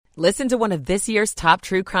Listen to one of this year's top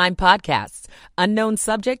true crime podcasts. Unknown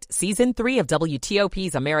Subject, Season 3 of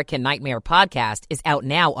WTOP's American Nightmare podcast is out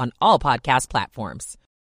now on all podcast platforms.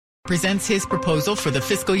 Presents his proposal for the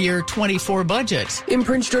fiscal year 24 budget. In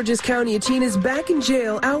Prince George's County, a teen is back in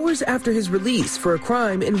jail hours after his release for a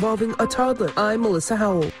crime involving a toddler. I'm Melissa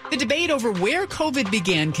Howell. The debate over where COVID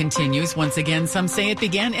began continues. Once again, some say it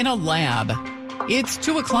began in a lab. It's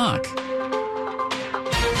 2 o'clock.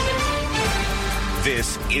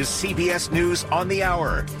 This is CBS News on the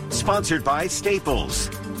Hour, sponsored by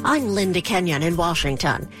Staples. I'm Linda Kenyon in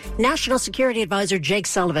Washington. National Security Advisor Jake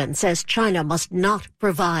Sullivan says China must not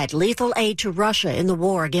provide lethal aid to Russia in the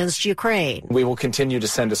war against Ukraine. We will continue to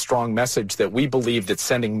send a strong message that we believe that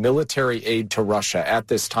sending military aid to Russia at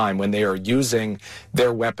this time when they are using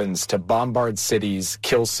their weapons to bombard cities,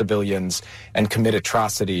 kill civilians, and commit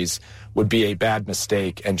atrocities would be a bad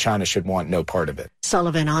mistake, and China should want no part of it.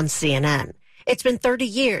 Sullivan on CNN. It's been 30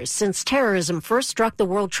 years since terrorism first struck the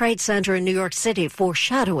World Trade Center in New York City,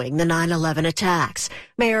 foreshadowing the 9/11 attacks.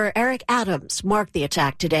 Mayor Eric Adams marked the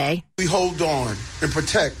attack today. We hold on and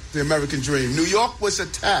protect the American dream. New York was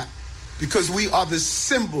attacked because we are the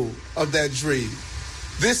symbol of that dream.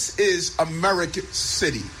 This is America's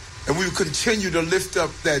city, and we will continue to lift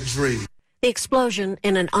up that dream. The explosion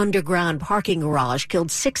in an underground parking garage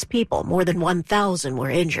killed 6 people. More than 1,000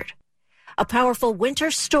 were injured. A powerful winter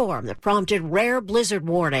storm that prompted rare blizzard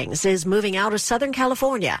warnings is moving out of Southern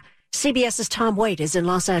California. CBS's Tom Waite is in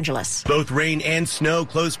Los Angeles. Both rain and snow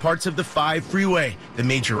closed parts of the 5 freeway, the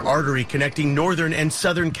major artery connecting Northern and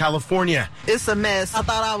Southern California. It's a mess. I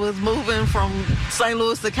thought I was moving from St.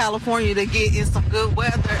 Louis to California to get in some good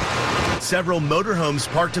weather. Several motorhomes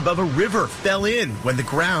parked above a river fell in when the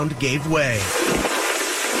ground gave way.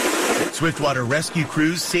 Swiftwater rescue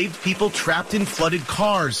crews saved people trapped in flooded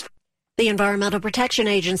cars. The Environmental Protection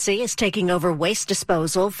Agency is taking over waste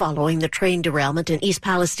disposal following the train derailment in East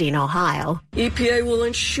Palestine, Ohio. EPA will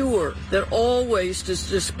ensure that all waste is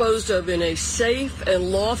disposed of in a safe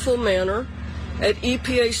and lawful manner at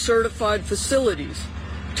EPA-certified facilities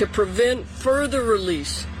to prevent further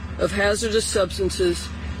release of hazardous substances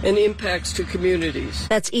and impacts to communities.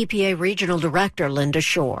 That's EPA Regional Director Linda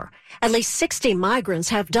Shore. At least 60 migrants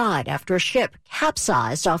have died after a ship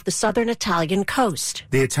capsized off the southern Italian coast.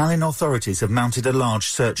 The Italian authorities have mounted a large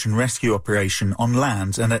search and rescue operation on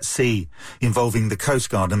land and at sea, involving the Coast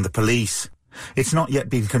Guard and the police. It's not yet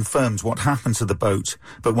been confirmed what happened to the boat,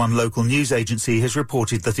 but one local news agency has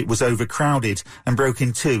reported that it was overcrowded and broke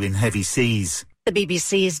in 2 in heavy seas. The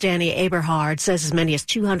BBC's Danny Aberhard says as many as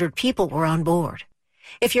 200 people were on board.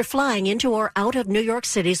 If you're flying into or out of New York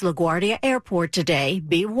City's LaGuardia Airport today,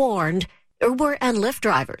 be warned, Uber and Lyft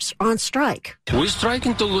drivers are on strike. We're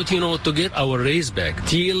striking to get our raise back.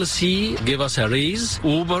 TLC gave us a raise.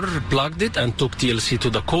 Uber plugged it and took TLC to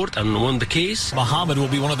the court and won the case. Mohammed will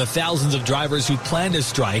be one of the thousands of drivers who plan to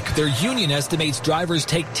strike. Their union estimates drivers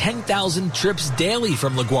take 10,000 trips daily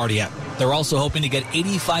from LaGuardia. They're also hoping to get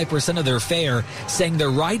 85% of their fare, saying their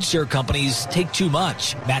rideshare companies take too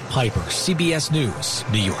much. Matt Piper, CBS News,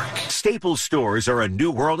 New York. Staples stores are a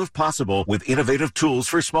new world of possible with innovative tools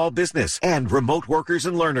for small business and remote workers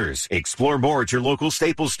and learners. Explore more at your local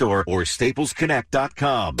Staples store or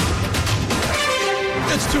staplesconnect.com.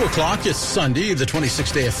 It's 2 o'clock. It's Sunday, the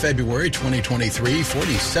 26th day of February, 2023.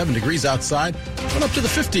 47 degrees outside. Went up to the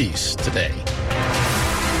 50s today.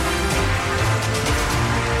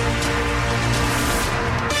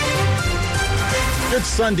 Good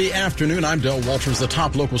Sunday afternoon. I'm Del Walters. The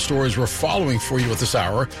top local stories we're following for you at this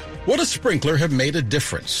hour. Would a sprinkler have made a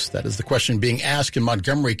difference? That is the question being asked in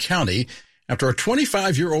Montgomery County after a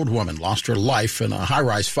 25-year-old woman lost her life in a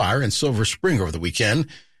high-rise fire in Silver Spring over the weekend.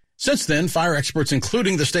 Since then, fire experts,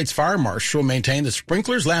 including the state's fire marshal, maintain that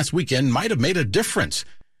sprinklers last weekend might have made a difference.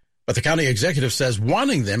 But the county executive says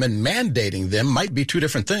wanting them and mandating them might be 2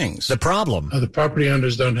 different things. The problem? The property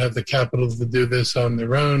owners don't have the capital to do this on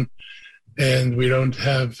their own. And we don't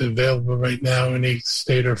have available right now any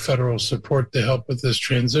state or federal support to help with this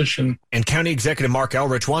transition. And County Executive Mark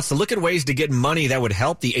Elrich wants to look at ways to get money that would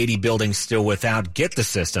help the 80 buildings still without get the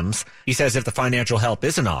systems. He says if the financial help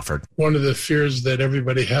isn't offered. One of the fears that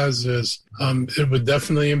everybody has is it would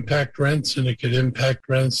definitely impact rents, and it could impact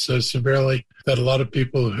rents so severely that a lot of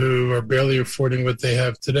people who are barely affording what they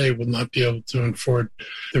have today will not be able to afford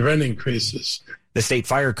the rent increases. The state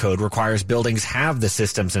fire code requires buildings have the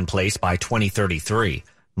systems in place by 2033.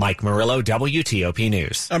 Mike Murillo, WTOP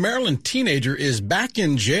News. A Maryland teenager is back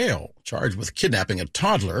in jail, charged with kidnapping a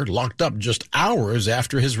toddler, locked up just hours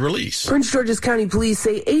after his release. Prince George's County Police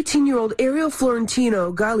say 18-year-old Ariel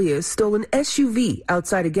Florentino Galias stole an SUV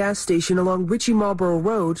outside a gas station along Ritchie Marlborough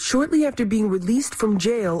Road shortly after being released from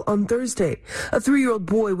jail on Thursday. A 3-year-old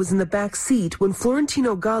boy was in the back seat when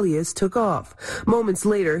Florentino Galias took off. Moments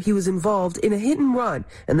later, he was involved in a hit and run,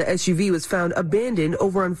 and the SUV was found abandoned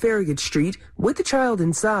over on Farragut Street with the child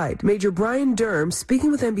inside. Major Brian Durham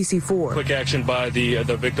speaking with NBC4. Quick action by the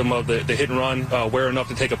victim of the hit and run, aware enough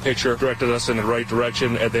to take a picture, directed us in the right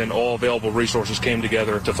direction, and then all available resources came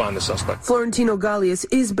together to find the suspect. Florentino Galias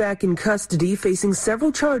is back in custody, facing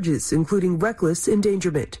several charges, including reckless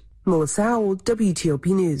endangerment. Melissa Howell, WTOP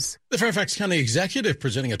News. The Fairfax County Executive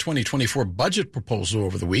presenting a 2024 budget proposal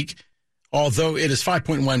over the week. Although it is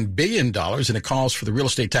 $5.1 billion and it calls for the real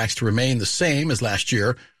estate tax to remain the same as last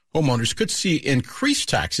year, homeowners could see increased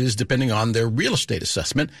taxes depending on their real estate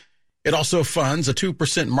assessment. It also funds a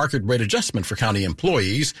 2% market rate adjustment for county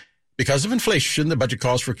employees. Because of inflation, the budget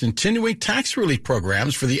calls for continuing tax relief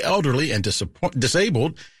programs for the elderly and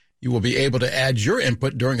disabled. You will be able to add your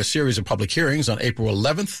input during a series of public hearings on April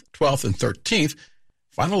 11th, 12th, and 13th.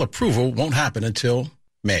 Final approval won't happen until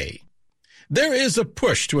May. There is a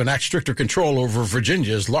push to enact stricter control over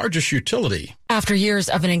Virginia's largest utility. After years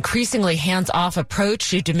of an increasingly hands-off approach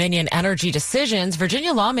to Dominion energy decisions,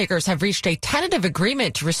 Virginia lawmakers have reached a tentative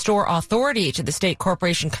agreement to restore authority to the State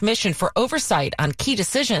Corporation Commission for oversight on key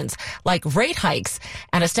decisions like rate hikes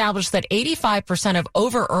and establish that 85% of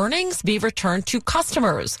over-earnings be returned to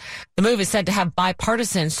customers. The move is said to have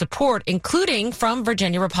bipartisan support, including from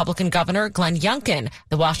Virginia Republican Governor Glenn Youngkin.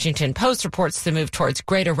 The Washington Post reports the move towards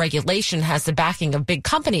greater regulation has the backing of big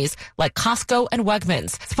companies like Costco and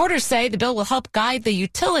Wegmans. Supporters say the bill will help guide the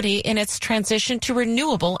utility in its transition to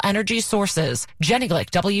renewable energy sources. Jenny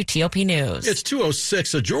Glick, WTOP News. It's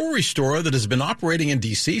 206. A jewelry store that has been operating in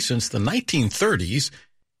D.C. since the 1930s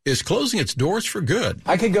is closing its doors for good.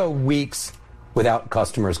 I could go weeks without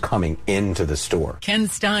customers coming into the store. Ken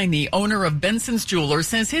Stein, the owner of Benson's Jewelers,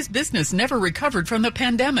 says his business never recovered from the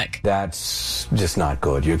pandemic. That's just not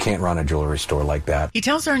good. You can't run a jewelry store like that. He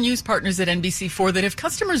tells our news partners at NBC4 that if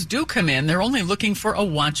customers do come in, they're only looking for a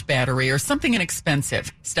watch battery or something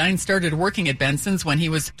inexpensive. Stein started working at Benson's when he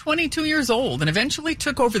was 22 years old and eventually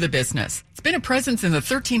took over the business. It's been a presence in the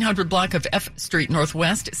 1300 block of F Street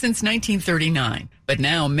Northwest since 1939. But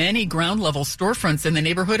now many ground-level storefronts in the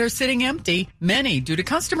neighborhood are sitting empty, many due to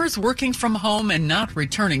customers working from home and not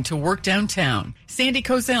returning to work downtown. Sandy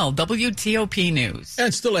Kozel, WTOP News.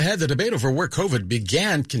 And still ahead, the debate over where COVID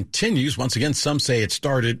began continues. Once again, some say it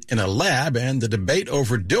started in a lab, and the debate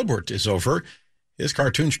over Dilbert is over. His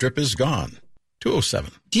cartoon strip is gone.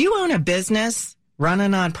 207. Do you own a business, run a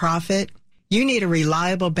nonprofit? You need a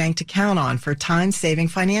reliable bank to count on for time-saving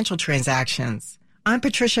financial transactions. I'm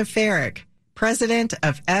Patricia Farrick, president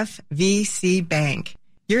of FVC Bank.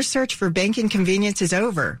 Your search for banking convenience is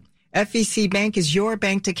over. FVC Bank is your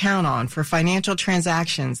bank to count on for financial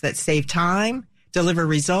transactions that save time, deliver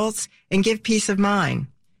results, and give peace of mind.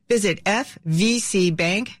 Visit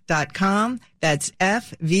fvcbank.com. That's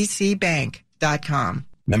fvcbank.com.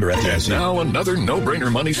 Member FDIC. Now another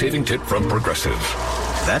no-brainer money-saving tip from Progressive.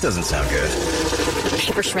 That doesn't sound good.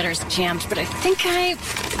 Paper shredder's jammed, but I think I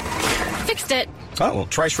fixed it. Oh, well,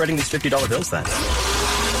 try shredding these $50 bills then.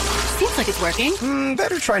 Seems like it's working.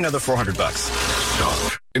 Better try another $400.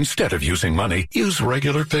 Stop. Instead of using money, use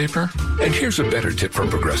regular paper. And here's a better tip from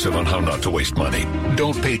Progressive on how not to waste money.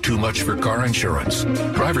 Don't pay too much for car insurance.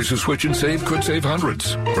 Drivers who switch and save could save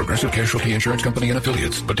hundreds. Progressive Casualty Insurance Company and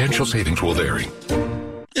Affiliates. Potential savings will vary.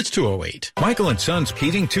 It's 208. Michael & Son's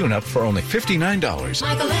heating tune-up for only $59.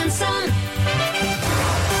 Michael & Son.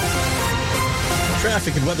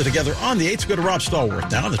 Traffic and weather together on the 8th. Go to Rob Stallworth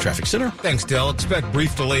now in the traffic center. Thanks, Del. Expect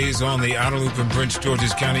brief delays on the outer loop in Prince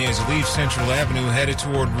George's County as you leave Central Avenue headed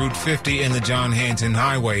toward Route 50 and the John Hanson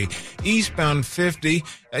Highway. Eastbound 50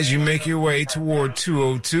 as you make your way toward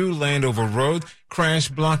 202 Landover Road. Crash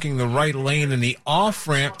blocking the right lane in the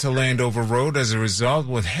off-ramp to Landover Road. As a result,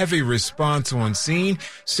 with heavy response on scene,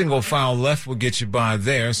 single file left will get you by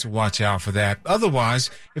there, so watch out for that. Otherwise,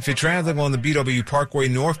 if you're traveling on the BW Parkway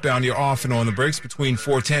northbound, you're off and on the brakes between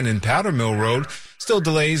 410 and Powder Mill Road. Still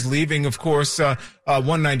delays leaving, of course,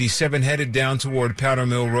 197 headed down toward Powder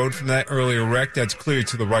Mill Road from that earlier wreck. That's cleared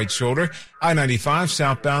to the right shoulder. I-95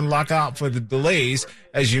 southbound, lock out for the delays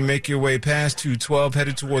as you make your way past 212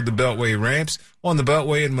 headed toward the Beltway ramps. On the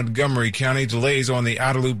Beltway in Montgomery County, delays on the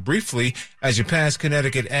outer loop briefly as you pass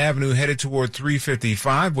Connecticut Avenue headed toward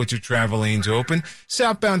 355 with your travel lanes open.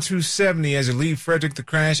 Southbound 270 as you leave Frederick, the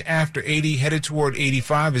crash after 80 headed toward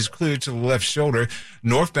 85 is cleared to the left shoulder.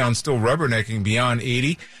 Northbound still rubbernecking beyond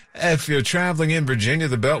 80. If you're traveling in Virginia,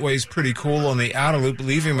 the Beltway is pretty cool on the outer loop,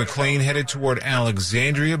 leaving McLean headed toward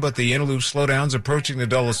Alexandria, but the inner loop slowdowns approaching the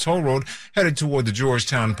Dulles Toll Road headed toward the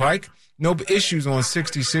Georgetown Pike. No issues on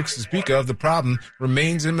 66 to speak of. The problem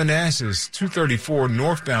remains in Manassas. 234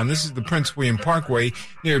 northbound. This is the Prince William Parkway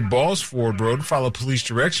near Balls Ford Road. Follow police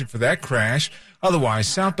direction for that crash. Otherwise,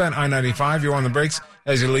 southbound I-95, you're on the brakes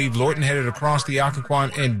as you leave Lorton headed across the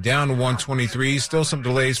Occoquan and down to 123. Still some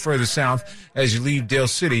delays further south as you leave Dale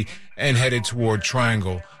City and headed toward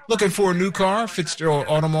Triangle. Looking for a new car? Fitzgerald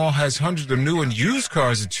Auto Mall has hundreds of new and used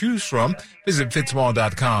cars to choose from. Visit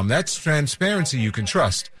fitzmall.com. That's transparency you can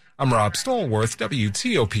trust. I'm Rob Stallworth,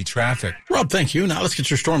 WTOP Traffic. Rob, thank you. Now let's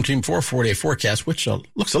get your Storm Team 4 4-day forecast, which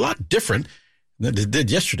looks a lot different than it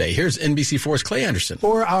did yesterday. Here's NBC4's Clay Anderson.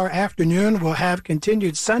 For our afternoon, we'll have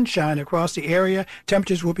continued sunshine across the area.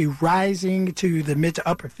 Temperatures will be rising to the mid to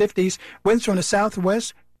upper 50s. Winds from the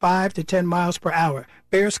southwest, 5 to 10 miles per hour.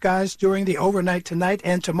 Fair skies during the overnight tonight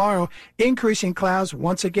and tomorrow. Increasing clouds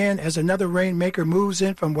once again as another rainmaker moves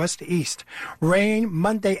in from west to east. Rain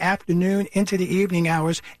Monday afternoon into the evening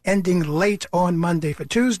hours, ending late on Monday. For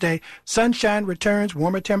Tuesday, sunshine returns,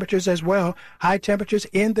 warmer temperatures as well. High temperatures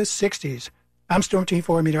in the 60s. I'm Storm Team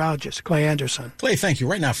 4 meteorologist Clay Anderson. Clay, thank you.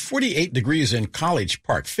 Right now, 48 degrees in College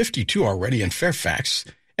Park, 52 already in Fairfax,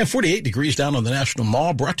 and 48 degrees down on the National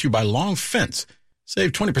Mall, brought to you by Long Fence.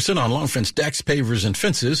 Save 20% on Long Fence decks, pavers, and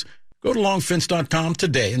fences. Go to longfence.com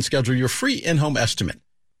today and schedule your free in-home estimate.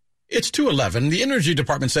 It's 2:11. The Energy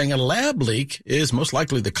Department saying a lab leak is most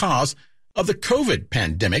likely the cause of the COVID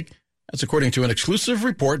pandemic. That's according to an exclusive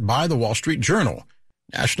report by the Wall Street Journal.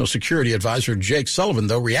 National Security Advisor Jake Sullivan,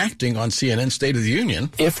 though, reacting on CNN's State of the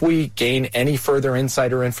Union. If we gain any further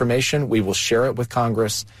insider information, we will share it with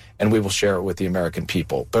Congress and we will share it with the American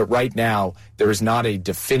people. But right now, there is not a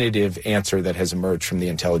definitive answer that has emerged from the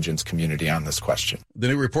intelligence community on this question. The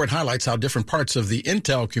new report highlights how different parts of the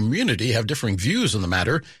intel community have differing views on the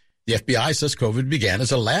matter. The FBI says COVID began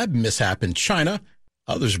as a lab mishap in China.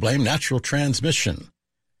 Others blame natural transmission.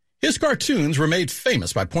 His cartoons were made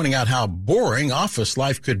famous by pointing out how boring office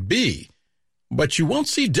life could be. But you won't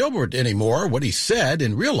see Dilbert anymore. What he said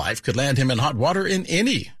in real life could land him in hot water in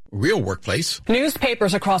any real workplace.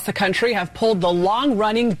 Newspapers across the country have pulled the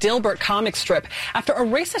long-running Dilbert comic strip after a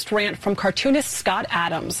racist rant from cartoonist Scott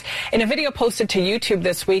Adams. In a video posted to YouTube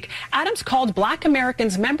this week, Adams called Black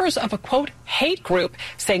Americans members of a, quote, hate group,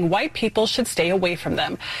 saying white people should stay away from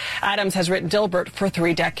them. Adams has written Dilbert for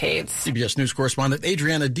 3 decades. CBS News correspondent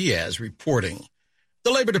Adriana Diaz reporting.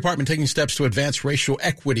 The Labor Department taking steps to advance racial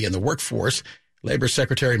equity in the workforce. Labor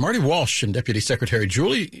Secretary Marty Walsh and Deputy Secretary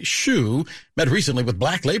Julie Hsu met recently with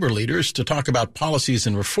black labor leaders to talk about policies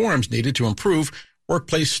and reforms needed to improve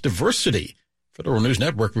workplace diversity. Federal News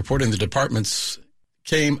Network reporting the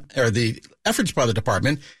efforts by the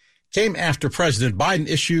department came after President Biden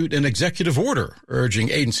issued an executive order urging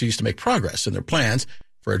agencies to make progress in their plans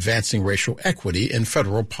for advancing racial equity in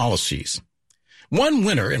federal policies. One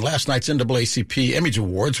winner in last night's NAACP Image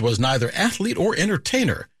Awards was neither athlete or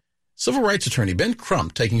entertainer. Civil rights attorney Ben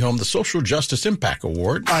Crump taking home the Social Justice Impact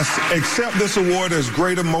Award. I accept this award as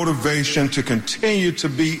greater motivation to continue to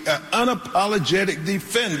be an unapologetic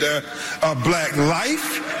defender of black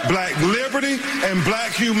life, black liberty, and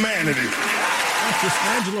black humanity. Actress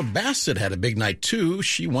Angela Bassett had a big night, too.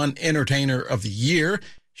 She won Entertainer of the Year.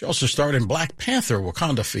 She also starred in Black Panther,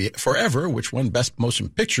 Wakanda Forever, which won Best Motion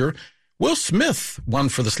Picture. Will Smith won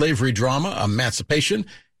for the slavery drama Emancipation.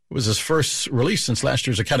 It was his first release since last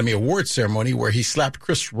year's Academy Awards ceremony where he slapped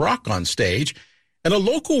Chris Rock on stage. And a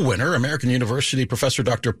local winner, American University professor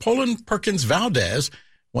Dr. Poland Perkins Valdez,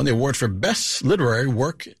 won the award for Best Literary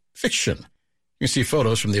Work Fiction. You can see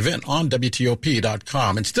photos from the event on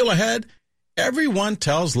WTOP.com. And still ahead, everyone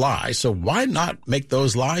tells lies, so why not make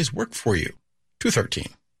those lies work for you?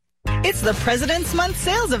 213. It's the President's Month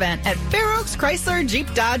sales event at Fair Oaks Chrysler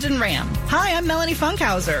Jeep Dodge and Ram. Hi, I'm Melanie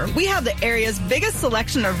Funkhauser. We have the area's biggest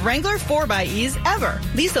selection of Wrangler 4xEs ever.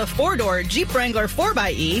 Lease a 4-door Jeep Wrangler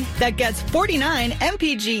 4xE that gets 49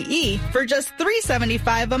 MPGe for just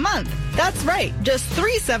 $375 a month. That's right, just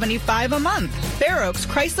 $375 a month. Fair Oaks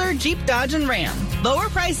Chrysler Jeep Dodge and Ram. Lower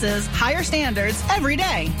prices, higher standards every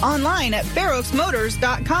day. Online at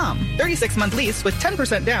FairOaksMotors.com. 36-month lease with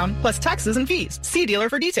 10% down plus taxes and fees. See dealer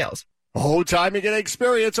for details. Whole time you're going to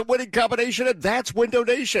experience a winning combination, and that's Window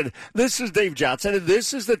Nation. This is Dave Johnson, and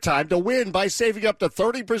this is the time to win by saving up to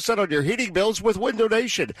 30% on your heating bills with Window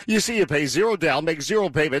Nation. You see, you pay zero down, make zero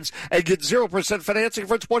payments, and get 0% financing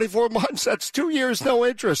for 24 months. That's 2 years, no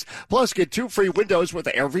interest. Plus, get 2 free windows with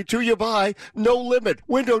every 2 you buy. No limit.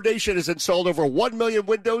 Window Nation has installed over 1 million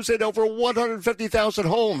windows in over 150,000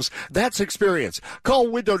 homes. That's experience.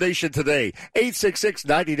 Call Window Nation today,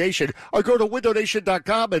 866-90-NATION, or go to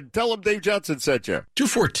windownation.com and tell them Dave Johnson sent you.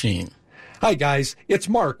 214. Hi, guys. It's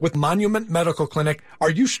Mark with Monument Medical Clinic. Are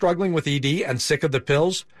you struggling with ED and sick of the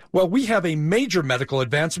pills? Well, we have a major medical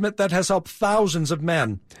advancement that has helped thousands of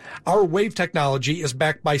men. Our WAVE technology is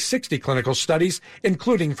backed by 60 clinical studies,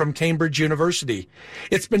 including from Cambridge University.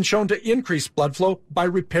 It's been shown to increase blood flow by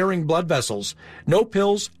repairing blood vessels. No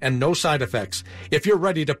pills and no side effects. If you're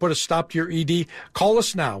ready to put a stop to your ED, call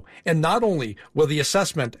us now. And not only will the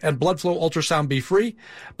assessment and blood flow ultrasound be free,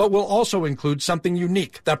 but we'll also include something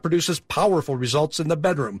unique that produces powerful results in the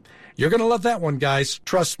bedroom. You're going to love that one, guys.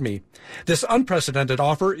 Trust me. This unprecedented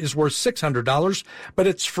offer is worth $600, but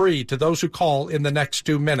it's free to those who call in the next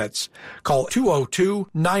 2 minutes. Call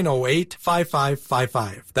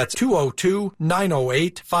 202-908-5555. That's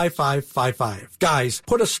 202-908-5555. Guys,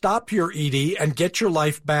 put a stop to your ED and get your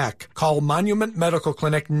life back. Call Monument Medical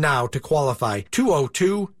Clinic now to qualify.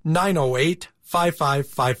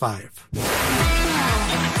 202-908-5555.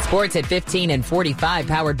 Sports at 15 and 45,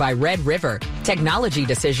 powered by Red River. Technology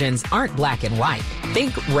decisions aren't black and white.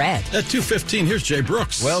 Think red. At 2:15, here's Jay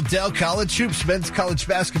Brooks. Well, Dell College hoops men's college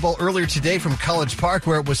basketball earlier today from College Park,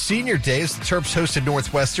 where it was senior days. The Terps hosted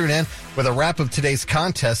Northwestern, and with a wrap of today's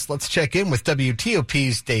contest, let's check in with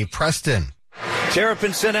WTOP's Dave Preston.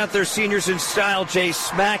 Terrapin sent out their seniors in style, Jay,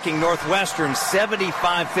 smacking Northwestern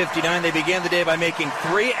 75-59. They began the day by making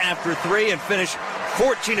 3 after 3 and finished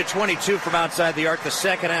 14-22 from outside the arc. The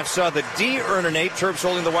second half saw the D earn an 8. Terps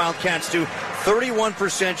holding the Wildcats to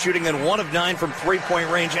 31% shooting and 1 of 9 from three-point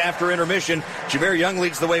range after intermission. Jahmir Young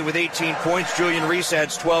leads the way with 18 points. Julian Reese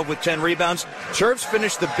adds 12 with 10 rebounds. Terps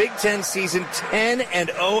finished the Big Ten season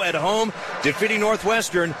 10-0 at home, defeating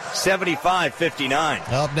Northwestern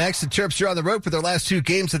 75-59. Up next, the Terps are on the road for their last 2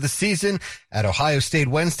 games of the season at Ohio State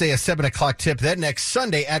Wednesday, a 7 o'clock tip. Then next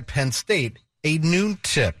Sunday at Penn State, a noon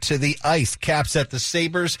tip to the ice. Caps at the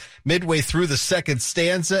Sabres midway through the second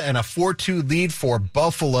stanza, and a 4-2 lead for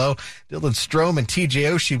Buffalo. Dylan Strome and TJ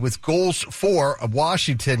Oshie with goals for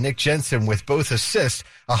Washington. Nick Jensen with both assists,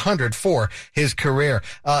 100 for his career.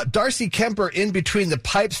 Darcy Kemper in between the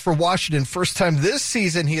pipes for Washington. First time this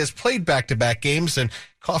season he has played back-to-back games, and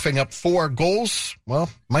coughing up 4 goals.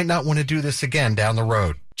 Well, might not want to do this again down the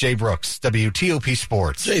road. Jay Brooks, WTOP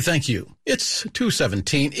Sports. Jay, thank you. It's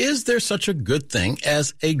 2:17. Is there such a good thing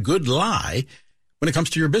as a good lie when it comes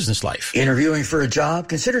to your business life? Interviewing for a job?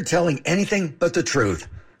 Consider telling anything but the truth.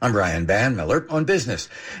 I'm Brian Banmiller on Business.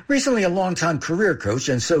 Recently, a longtime career coach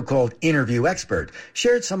and so-called interview expert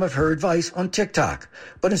shared some of her advice on TikTok.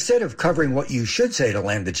 But instead of covering what you should say to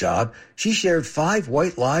land the job, she shared 5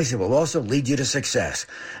 white lies that will also lead you to success.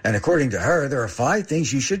 And according to her, there are 5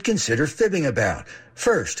 things you should consider fibbing about.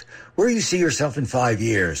 First, where you see yourself in 5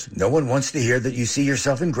 years. No one wants to hear that you see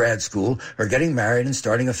yourself in grad school or getting married and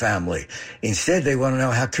starting a family. Instead, they want to know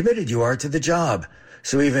how committed you are to the job.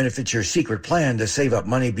 So even if it's your secret plan to save up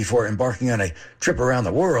money before embarking on a trip around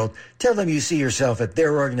the world, tell them you see yourself at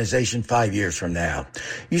their organization 5 years from now.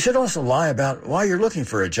 You should also lie about why you're looking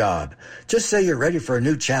for a job. Just say you're ready for a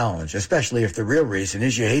new challenge, especially if the real reason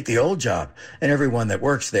is you hate the old job and everyone that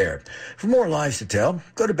works there. For more lies to tell,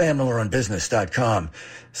 go to BanmilleronBusiness.com.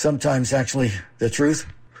 Sometimes, actually, the truth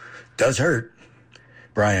does hurt.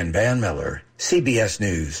 Brian Banmiller, CBS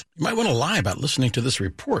News. You might want to lie about listening to this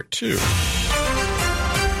report, too.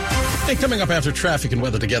 And coming up after traffic and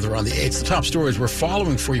weather together on the 8th, the top stories we're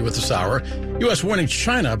following for you at this hour. U.S. warning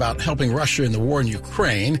China about helping Russia in the war in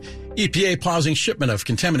Ukraine. EPA pausing shipment of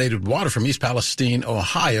contaminated water from East Palestine,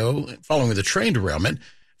 Ohio, following the train derailment.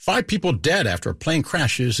 5 people dead after a plane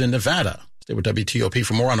crashes in Nevada. Stay with WTOP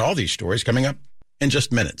for more on all these stories coming up in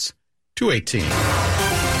just minutes. 2:18.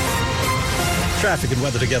 Traffic and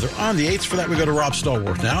weather together on the 8th. For that, we go to Rob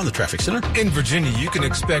Stallworth now in the traffic center. In Virginia, you can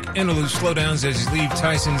expect interlude slowdowns as you leave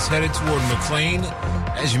Tyson's headed toward McLean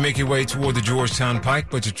as you make your way toward the Georgetown Pike,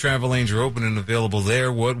 but your travel lanes are open and available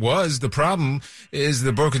there. What was the problem is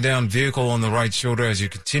the broken down vehicle on the right shoulder as you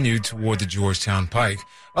continue toward the Georgetown Pike.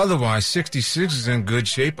 Otherwise, 66 is in good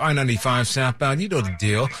shape. I-95 southbound, you know the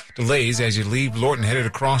deal. Delays as you leave Lorton headed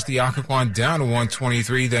across the Occoquan down to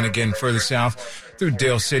 123, then again further south through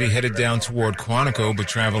Dale City headed down toward Quantico, but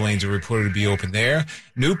travel lanes are reported to be open there.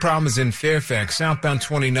 New problems in Fairfax. Southbound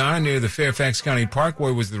 29 near the Fairfax County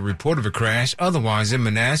Parkway was the report of a crash. Otherwise, in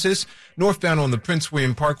Manassas, northbound on the Prince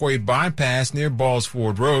William Parkway bypass near Balls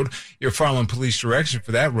Ford Road, you're following police direction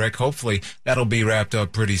for that wreck. Hopefully, that'll be wrapped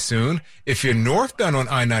up pretty soon. If you're northbound on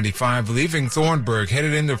I-95, leaving Thornburg,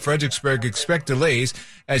 headed into Fredericksburg, expect delays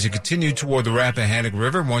as you continue toward the Rappahannock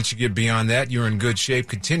River. Once you get beyond that, you're in good shape,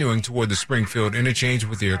 continuing toward the Springfield interchange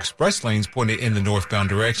with your express lanes pointed in the northbound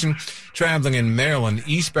direction. Traveling in Maryland,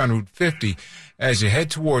 eastbound Route 50, as you head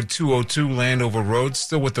toward 202 Landover Road,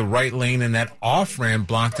 still with the right lane and that off-ramp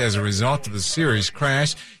blocked as a result of the Sirius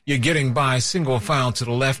crash. You're getting by single file to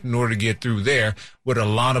the left in order to get through there with a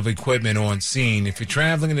lot of equipment on scene. If you're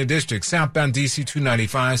traveling in the district, southbound DC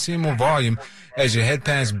 295, see more volume as you head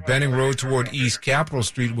past Benning Road toward East Capitol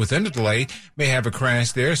Street. Within the delay, may have a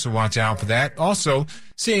crash there, so watch out for that. Also,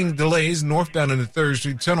 seeing delays northbound in the 3rd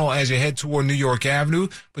Street Tunnel as you head toward New York Avenue,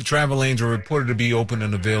 but travel lanes are reported to be open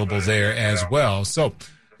and available there as well. So,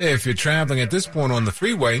 if you're traveling at this point on the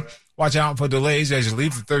freeway, watch out for delays as you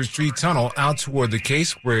leave the 3rd Street Tunnel out toward the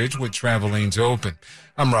Case Bridge with travel lanes open.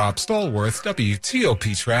 I'm Rob Stallworth,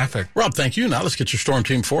 WTOP Traffic. Rob, thank you. Now let's get your Storm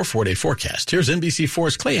Team 4 4-day forecast. Here's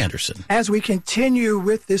NBC4's Clay Anderson. As we continue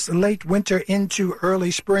with this late winter into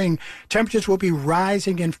early spring, temperatures will be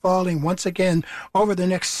rising and falling once again over the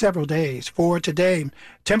next several days. For today,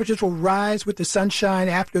 temperatures will rise with the sunshine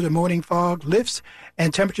after the morning fog lifts,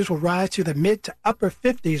 and temperatures will rise to the mid to upper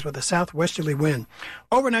 50s with a southwesterly wind.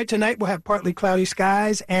 Overnight tonight, we'll have partly cloudy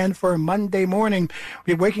skies, and for Monday morning,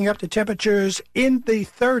 we're waking up to temperatures in the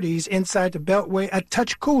 30s inside the Beltway, a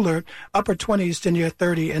touch cooler, upper 20s to near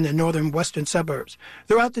 30 in the northern western suburbs.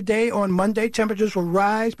 Throughout the day on Monday, temperatures will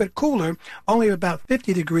rise, but cooler, only about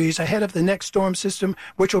 50 degrees ahead of the next storm system,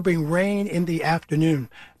 which will bring rain in the afternoon.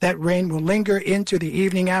 That rain will linger into the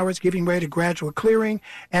evening hours, giving way to gradual clearing,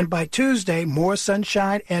 and by Tuesday, more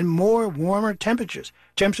sunshine and more warmer temperatures.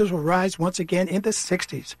 Temperatures will rise once again in the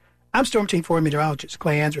 60s. I'm Storm Team 4 meteorologist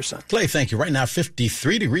Clay Anderson. Clay, thank you. Right now,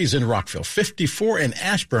 53 degrees in Rockville, 54 in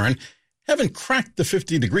Ashburn. Haven't cracked the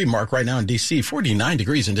 50-degree mark right now in D.C., 49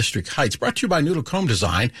 degrees in District Heights. Brought to you by Noodle Comb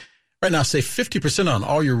Design. Right now, save 50% on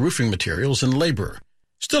all your roofing materials and labor.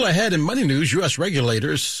 Still ahead in money news, U.S.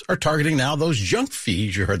 regulators are targeting now those junk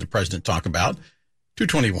fees you heard the president talk about.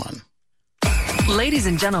 221. Ladies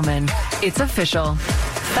and gentlemen, it's official.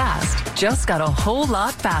 Fast just got a whole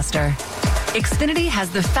lot faster. Xfinity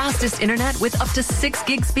has the fastest internet with up to 6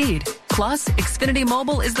 gig speed. Plus, Xfinity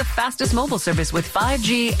Mobile is the fastest mobile service with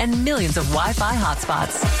 5G and millions of Wi-Fi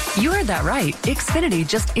hotspots. You heard that right. Xfinity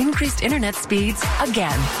just increased internet speeds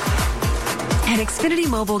again. And Xfinity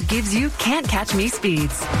Mobile gives you can't catch me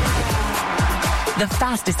speeds. The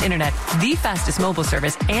fastest internet, the fastest mobile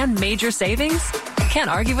service, and major savings? Can't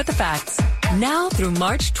argue with the facts. Now through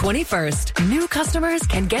March 21st, new customers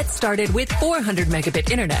can get started with 400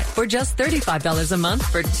 megabit internet for just $35 a month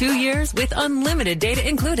for 2 years with unlimited data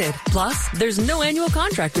included. Plus, there's no annual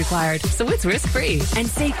contract required, so it's risk-free. And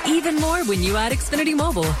save even more when you add Xfinity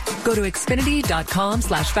Mobile. Go to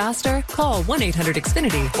Xfinity.com/faster, call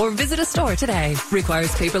 1-800-XFINITY, or visit a store today.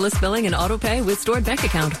 Requires paperless billing and auto pay with stored bank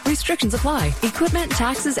account. Restrictions apply. Equipment,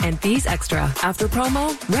 taxes, and fees extra. After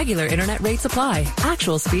promo, regular internet rates apply.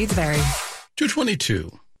 Actual speeds vary.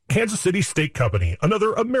 222. Kansas City Steak Company,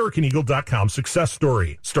 another AmericanEagle.com success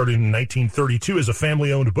story. Started in 1932 as a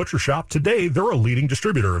family-owned butcher shop, today they're a leading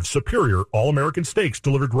distributor of superior all-American steaks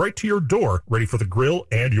delivered right to your door, ready for the grill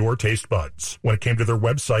and your taste buds. When it came to their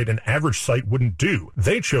website, an average site wouldn't do.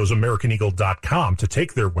 They chose AmericanEagle.com to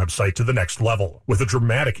take their website to the next level. With a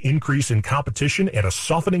dramatic increase in competition and a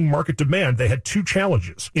softening market demand, they had 2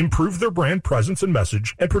 challenges: improve their brand presence and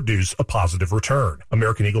message, and produce a positive return.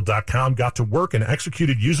 AmericanEagle.com got to work and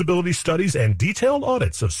executed usability studies and detailed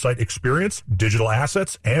audits of site experience, digital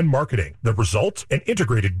assets, and marketing. The result? An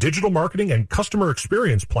integrated digital marketing and customer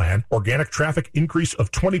experience plan, organic traffic increase of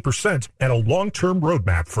 20%, and a long-term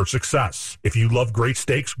roadmap for success. If you love great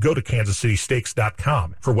steaks, go to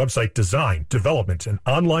KansasCitySteaks.com for website design, development, and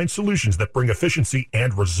online solutions that bring efficiency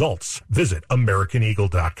and results. Visit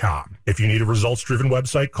AmericanEagle.com. If you need a results-driven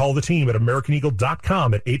website, call the team at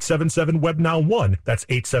AmericanEagle.com at 877-WebNow1. That's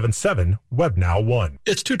 877-WebNow1.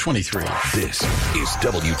 It's 223. This is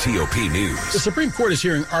WTOP News. The Supreme Court is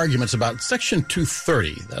hearing arguments about Section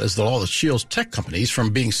 230. That is the law that shields tech companies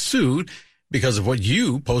from being sued because of what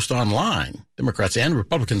you post online. Democrats and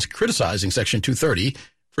Republicans criticizing Section 230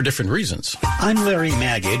 for different reasons. I'm Larry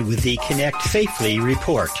Magid with the Connect Safely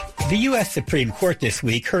report. The U.S. Supreme Court this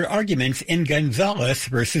week heard arguments in Gonzalez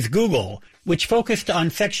versus Google. which focused on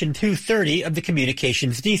Section 230 of the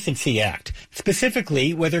Communications Decency Act,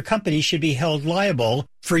 specifically whether companies should be held liable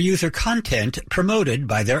for user content promoted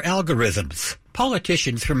by their algorithms.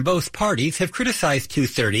 Politicians from both parties have criticized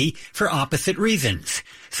 230 for opposite reasons.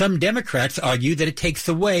 Some Democrats argue that it takes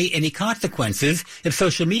away any consequences if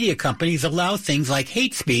social media companies allow things like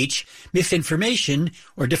hate speech, misinformation,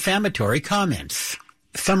 or defamatory comments.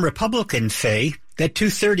 Some Republicans say that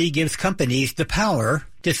 230 gives companies the power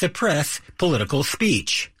to suppress political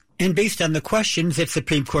speech. And based on the questions that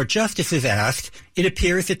Supreme Court justices asked, it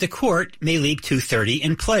appears that the court may leave 230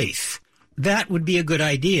 in place. That would be a good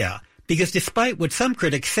idea, because despite what some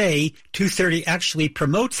critics say, 230 actually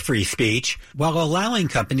promotes free speech while allowing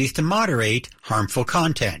companies to moderate harmful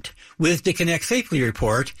content. With the Connect Safely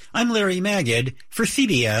report, I'm Larry Magid for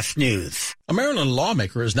CBS News. A Maryland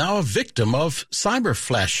lawmaker is now a victim of cyber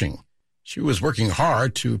flashing. She was working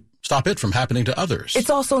hard to stop it from happening to others.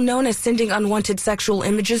 It's also known as sending unwanted sexual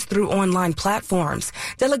images through online platforms.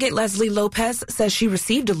 Delegate Leslie Lopez says she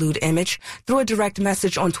received a lewd image through a direct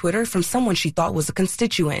message on Twitter from someone she thought was a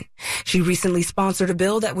constituent. She recently sponsored a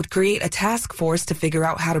bill that would create a task force to figure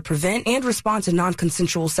out how to prevent and respond to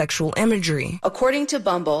non-consensual sexual imagery. According to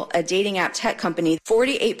Bumble, a dating app tech company,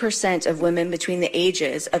 48% of women between the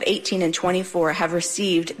ages of 18 and 24 have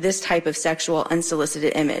received this type of sexual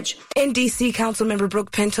unsolicited image. In D.C., Councilmember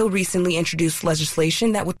Brooke Pinto recently introduced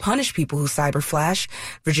legislation that would punish people who cyberflash.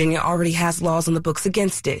 Virginia already has laws on the books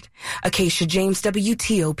against it. Acacia James,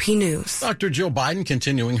 WTOP News. Dr. Jill Biden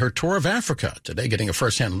continuing her tour of Africa, today getting a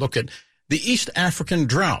first-hand look at the East African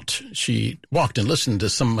drought. She walked and listened to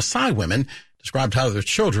some Maasai women, described how their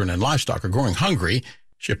children and livestock are growing hungry.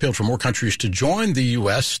 She appealed for more countries to join the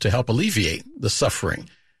U.S. to help alleviate the suffering.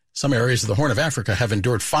 Some areas of the Horn of Africa have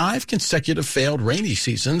endured 5 consecutive failed rainy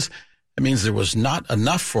seasons. That means there was not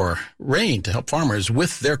enough for rain to help farmers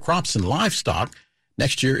with their crops and livestock.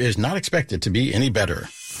 Next year is not expected to be any better.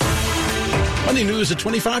 Money news at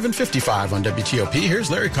 25 and 55 on WTOP.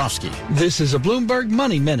 Here's Larry Kofsky. This is a Bloomberg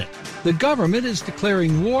Money Minute. The government is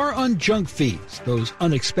declaring war on junk fees, those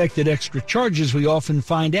unexpected extra charges we often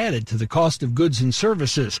find added to the cost of goods and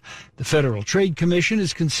services. The Federal Trade Commission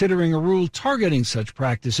is considering a rule targeting such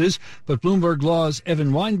practices, but Bloomberg Law's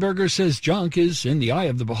Evan Weinberger says junk is in the eye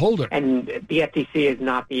of the beholder. And the FTC is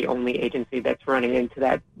not the only agency that's running into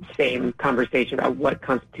that same conversation about what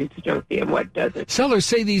constitutes a junk fee and what doesn't. Sellers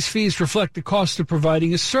say these fees reflect the cost of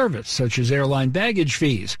providing a service, such as airline baggage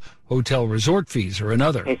fees. Hotel resort fees are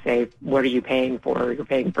another. They say, what are you paying for? You're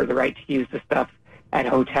paying for the right to use the stuff at a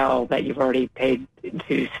hotel that you've already paid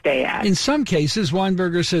to stay at. In some cases,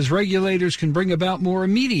 Weinberger says regulators can bring about more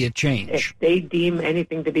immediate change. If they deem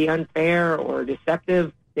anything to be unfair or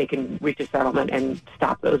deceptive, they can reach a settlement and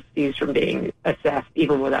stop those fees from being assessed,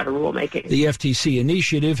 even without a rulemaking. The FTC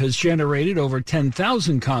initiative has generated over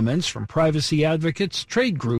 10,000 comments from privacy advocates, trade groups,